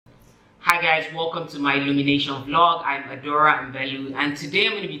Hi guys, welcome to my Illumination vlog. I'm Adora Mbelu, and today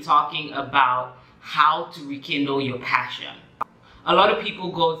I'm going to be talking about how to rekindle your passion. A lot of people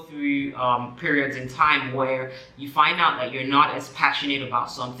go through periods in time where you find out that you're not as passionate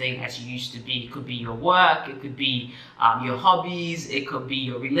about something as you used to be. It could be your work, it could be your hobbies, it could be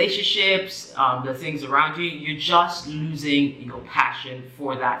your relationships, the things around you. You're just losing your passion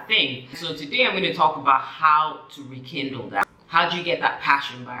for that thing. So today I'm going to talk about how to rekindle that. How do you get that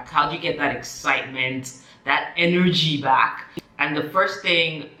passion back? How do you get that excitement, that energy back? And the first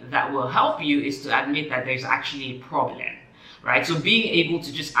thing that will help you is to admit that there's actually a problem, right? So being able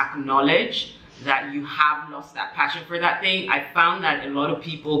to just acknowledge that you have lost that passion for that thing. I found that a lot of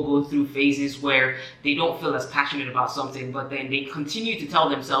people go through phases where they don't feel as passionate about something, but then they continue to tell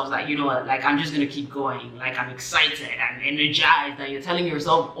themselves that, you know what, like I'm just gonna keep going, like I'm excited, I'm energized, and you're telling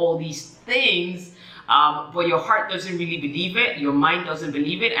yourself all these things, but your heart doesn't really believe it, your mind doesn't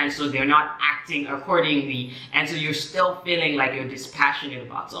believe it, and so they're not acting accordingly, and so you're still feeling like you're dispassionate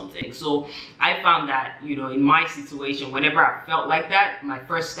about something. So I found that, you know, in my situation, whenever I felt like that, my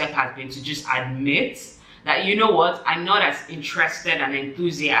first step has been to just admit that, you know what, I'm not as interested and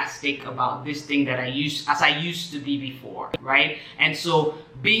enthusiastic about this thing that I used to be before, right? And so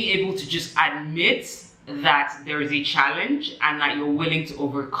being able to just admit that there is a challenge and that you're willing to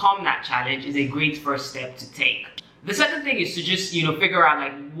overcome that challenge is a great first step to take. The second thing is to just, you know, figure out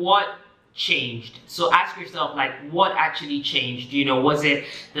like what changed. So ask yourself, like, what actually changed? You know, was it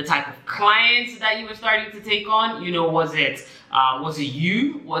the type of clients that you were starting to take on? You know, was it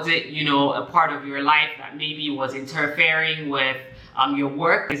you? Was it, you know, a part of your life that maybe was interfering with your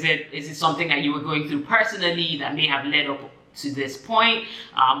work? Is it something that you were going through personally that may have led up to this point?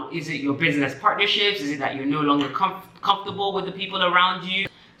 Is it your business partnerships? Is it that you're no longer comfortable with the people around you?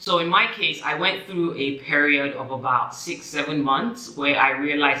 So in my case, I went through a period of about 6-7 months where I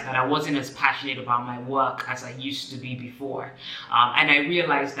realized that I wasn't as passionate about my work as I used to be before. And I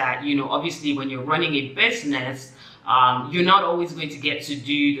realized that, you know, obviously when you're running a business, you're not always going to get to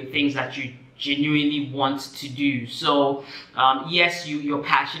do the things that you genuinely want to do. So yes, you're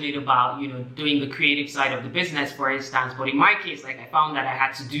passionate about, you know, doing the creative side of the business, for instance, but in my case, like, I found that I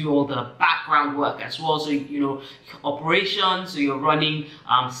had to do all the background work as well. So, you know, operations, so you're running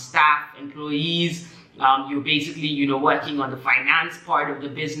staff, employees, you're basically, you know, working on the finance part of the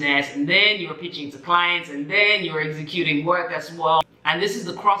business, and then you're pitching to clients, and then you're executing work as well. And this is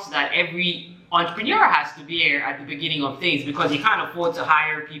the cross that every entrepreneur has to bear at the beginning of things, because you can't afford to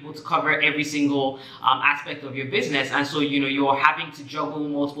hire people to cover every single aspect of your business. And so, you know, you're having to juggle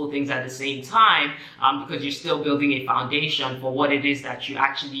multiple things at the same time, because you're still building a foundation for what it is that you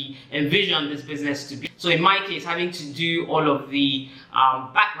actually envision this business to be. So in my case, having to do all of the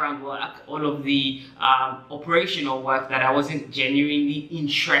background work, all of the operational work that I wasn't genuinely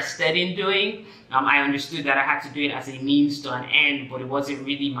interested in doing, I understood that I had to do it as a means to an end, but it wasn't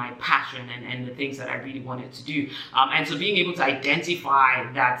really my passion and the things that I really wanted to do. And so being able to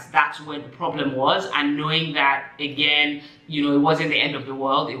identify that that's where the problem was, and knowing that, again, you know, it wasn't the end of the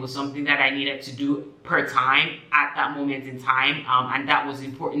world, it was something that I needed to do per time at that moment in time, and that was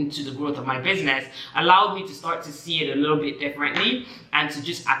important to the growth of my business, allowed me to start to see it a little bit differently and to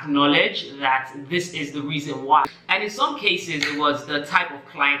just acknowledge that this is the reason why. And in some cases, it was the type of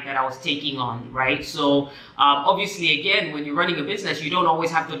client that I was taking on, right? So obviously, again, when you're running a business, you don't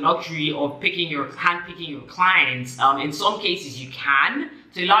always have the luxury of handpicking your clients. In some cases, you can.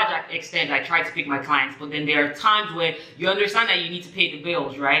 To a large extent, I try to pick my clients, but then there are times where you understand that you need to pay the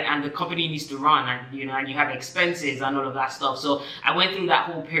bills, right? And the company needs to run, and, you know, and you have expenses and all of that stuff. So I went through that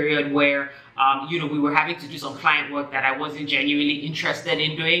whole period where you know, we were having to do some client work that I wasn't genuinely interested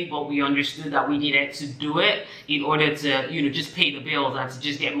in doing, but we understood that we needed to do it in order to, you know, just pay the bills and to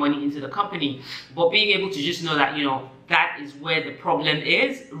just get money into the company. But being able to just know that, you know, that is where the problem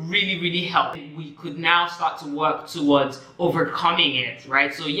is really helped. We could now start to work towards overcoming it,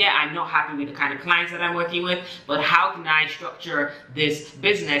 right? So yeah, I'm not happy with the kind of clients that I'm working with, but how can I structure this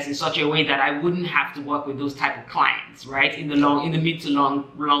business in such a way that I wouldn't have to work with those type of clients, right? In the mid to long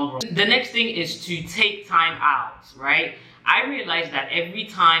run. The next thing is to take time out, right? I realized that every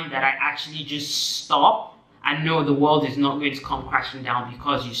time that I actually just stop, and know the world is not going to come crashing down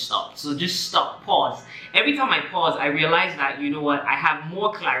because you stopped. So just stop, pause. Every time I pause, I realize that, you know what, I have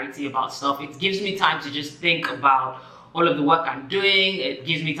more clarity about stuff. It gives me time to just think about all of the work I'm doing. It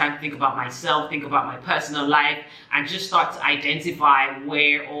gives me time to think about myself, think about my personal life, and just start to identify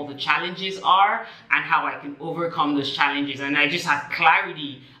where all the challenges are and how I can overcome those challenges. And I just have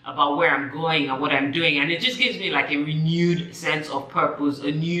clarity about where I'm going and what I'm doing, and it just gives me like a renewed sense of purpose,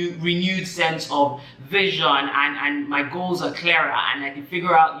 a new renewed sense of vision, and my goals are clearer, and I can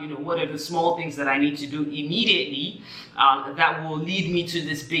figure out, you know, what are the small things that I need to do immediately that will lead me to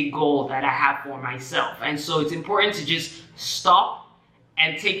this big goal that I have for myself. And so it's important to just stop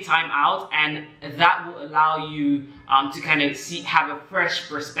and take time out, and that will allow you to kind of have a fresh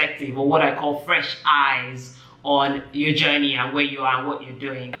perspective, or what I call fresh eyes, on your journey and where you are and what you're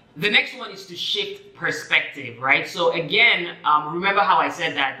doing. The next one is to shift perspective, right? So again, remember how I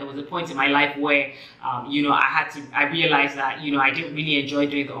said that there was a point in my life where, you know, I realized that, you know, I didn't really enjoy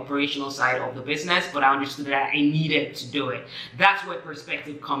doing the operational side of the business, but I understood that I needed to do it. That's where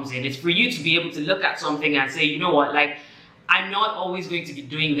perspective comes in. It's for you to be able to look at something and say, you know what, like, I'm not always going to be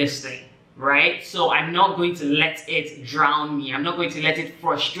doing this thing, right? So I'm not going to let it drown me. I'm not going to let it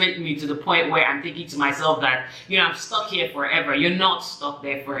frustrate me to the point where I'm thinking to myself that, you know, I'm stuck here forever. You're not stuck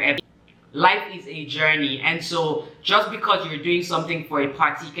there forever. Life is a journey, and so just because you're doing something for a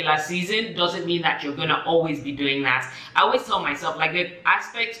particular season doesn't mean that you're gonna always be doing that. I always tell myself, like, the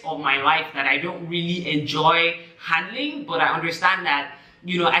aspects of my life that I don't really enjoy handling, but I understand that,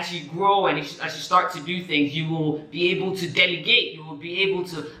 you know, as you grow and as you start to do things, you will be able to delegate, you will be able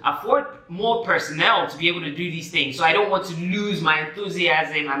to afford more personnel to be able to do these things. So I don't want to lose my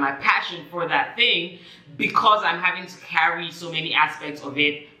enthusiasm and my passion for that thing because I'm having to carry so many aspects of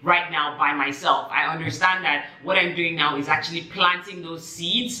it right now by myself. I understand that what I'm doing now is actually planting those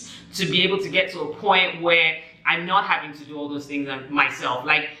seeds to be able to get to a point where I'm not having to do all those things myself.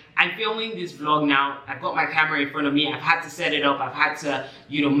 Like, I'm filming this vlog now, I've got my camera in front of me, I've had to set it up, I've had to,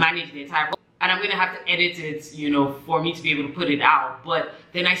 you know, manage the entire, and I'm gonna have to edit it, you know, for me to be able to put it out. But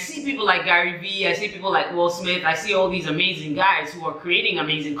then I see people like Gary Vee, I see people like Will Smith, I see all these amazing guys who are creating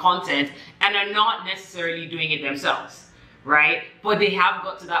amazing content and are not necessarily doing it themselves, right? But they have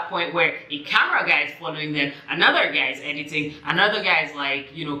got to that point where a camera guy is following them, another guy is editing, another guy is,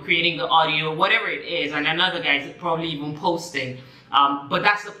 like, you know, creating the audio, whatever it is, and another guy is probably even posting. But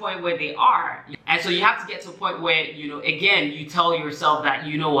that's the point where they are. And so you have to get to a point where, you know, again, you tell yourself that,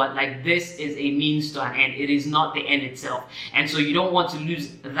 you know what, like, this is a means to an end. It is not the end itself. And so you don't want to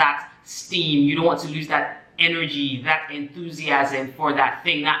lose that steam. You don't want to lose that energy, that enthusiasm for that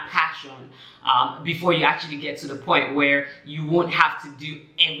thing, that passion, before you actually get to the point where you won't have to do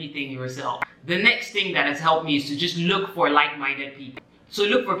everything yourself. The next thing that has helped me is to just look for like-minded people. So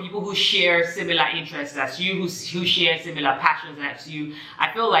look for people who share similar interests as you, who share similar passions as you.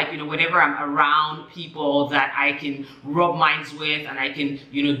 I feel like, you know, whenever I'm around people that I can rub minds with and I can,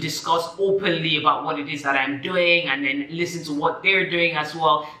 you know, discuss openly about what it is that I'm doing and then listen to what they're doing as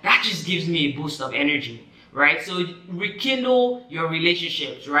well, that just gives me a boost of energy. Right? So rekindle your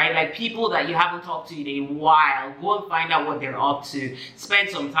relationships, right? Like, people that you haven't talked to in a while, go and find out what they're up to, spend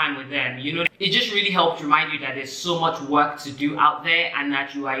some time with them, you know. It just really helps remind you that there's so much work to do out there and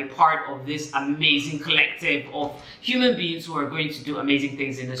that you are a part of this amazing collective of human beings who are going to do amazing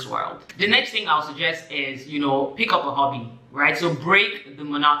things in this world. The next thing I'll suggest is, you know, pick up a hobby. Right? So break the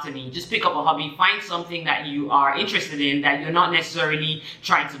monotony. Just pick up a hobby, find something that you are interested in that you're not necessarily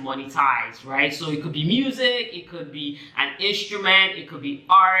trying to monetize, right? So it could be music, it could be an instrument, it could be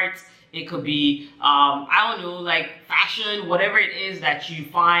art, it could be, I don't know, like fashion, whatever it is that you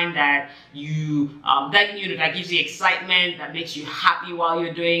find that that gives you excitement, that makes you happy while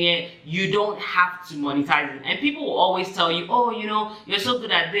you're doing it. You don't have to monetize it. And people will always tell you, oh, you know, you're so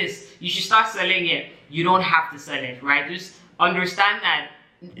good at this, you should start selling it. You don't have to sell it, right? Just understand that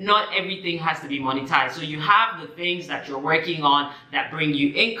not everything has to be monetized. So you have the things that you're working on that bring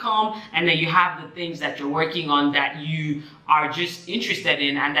you income, and then you have the things that you're working on that you are just interested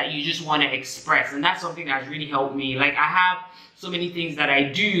in and that you just want to express. And that's something that's really helped me. Like, I have so many things that I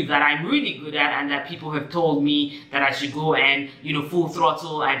do that I'm really good at and that people have told me that I should go and, you know, full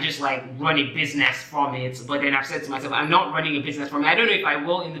throttle and just like run a business from it. But then I've said to myself, I'm not running a business from it. I don't know if I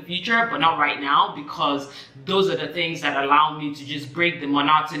will in the future, but not right now, because those are the things that allow me to just break the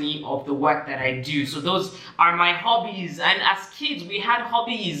monotony of the work that I do. So those are my hobbies. And as kids, we had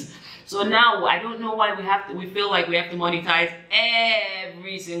hobbies. So now I don't know why we feel like we have to monetize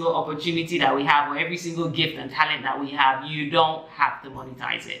every single opportunity that we have, or every single gift and talent that we have. You don't have to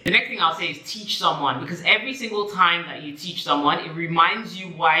monetize it. The next thing I'll say is teach someone, because every single time that you teach someone, it reminds you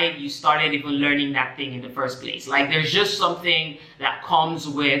why you started even learning that thing in the first place. Like, there's just something that comes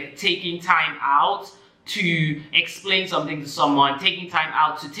with taking time out to explain something to someone, taking time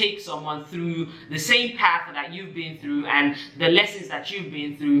out to take someone through the same path that you've been through and the lessons that you've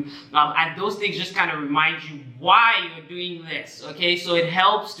been through, and those things just kind of remind you why you're doing this. Okay, so it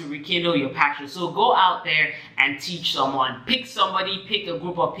helps to rekindle your passion. So go out there and teach someone. Pick somebody, pick a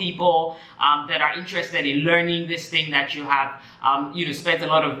group of people that are interested in learning this thing that you have spent a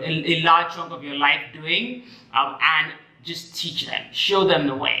large chunk of your life doing, and just teach them, show them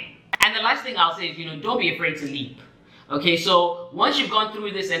the way. And the last thing I'll say is, don't be afraid to leap. Okay, so once you've gone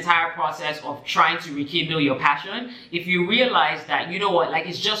through this entire process of trying to rekindle your passion, if you realize that,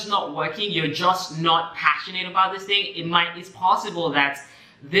 it's just not working, you're just not passionate about this thing, it's possible that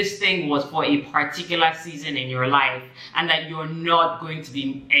this thing was for a particular season in your life and that you're not going to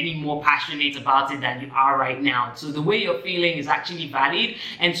be any more passionate about it than you are right now. So the way you're feeling is actually valid,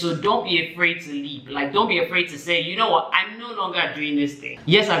 and so don't be afraid to leap. Don't be afraid to say, I'm no longer doing this thing.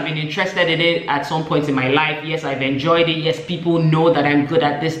 Yes, I've been interested in it at some point in my life. Yes, I've enjoyed it. Yes, people know that I'm good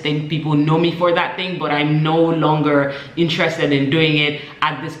at this thing. People know me for that thing, but I'm no longer interested in doing it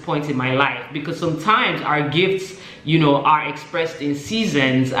at this point in my life, because sometimes our gifts are expressed in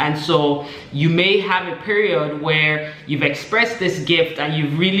seasons, and so you may have a period where you've expressed this gift and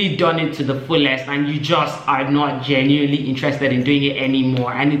you've really done it to the fullest and you just are not genuinely interested in doing it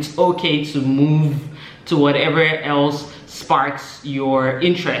anymore, and it's okay to move to whatever else sparks your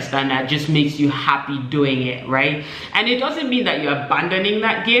interest and that just makes you happy doing it, right? And it doesn't mean that you're abandoning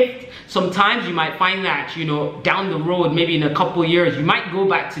that gift. Sometimes you might find that, down the road, maybe in a couple years, you might go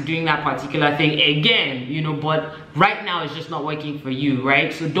back to doing that particular thing again, but right now it's just not working for you,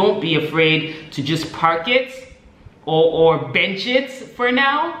 right? So don't be afraid to just park it or bench it for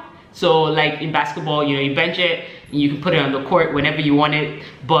now. So like in basketball, you bench it, and you can put it on the court whenever you want it,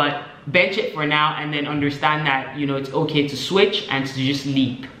 but bench it for now and then understand that, it's okay to switch and to just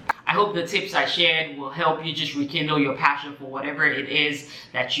leap. I hope the tips I shared will help you just rekindle your passion for whatever it is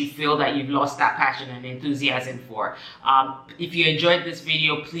that you feel that you've lost that passion and enthusiasm for. If you enjoyed this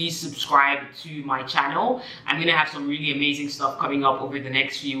video, please subscribe to my channel. I'm going to have some really amazing stuff coming up over the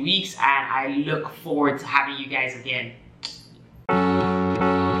next few weeks, and I look forward to having you guys again.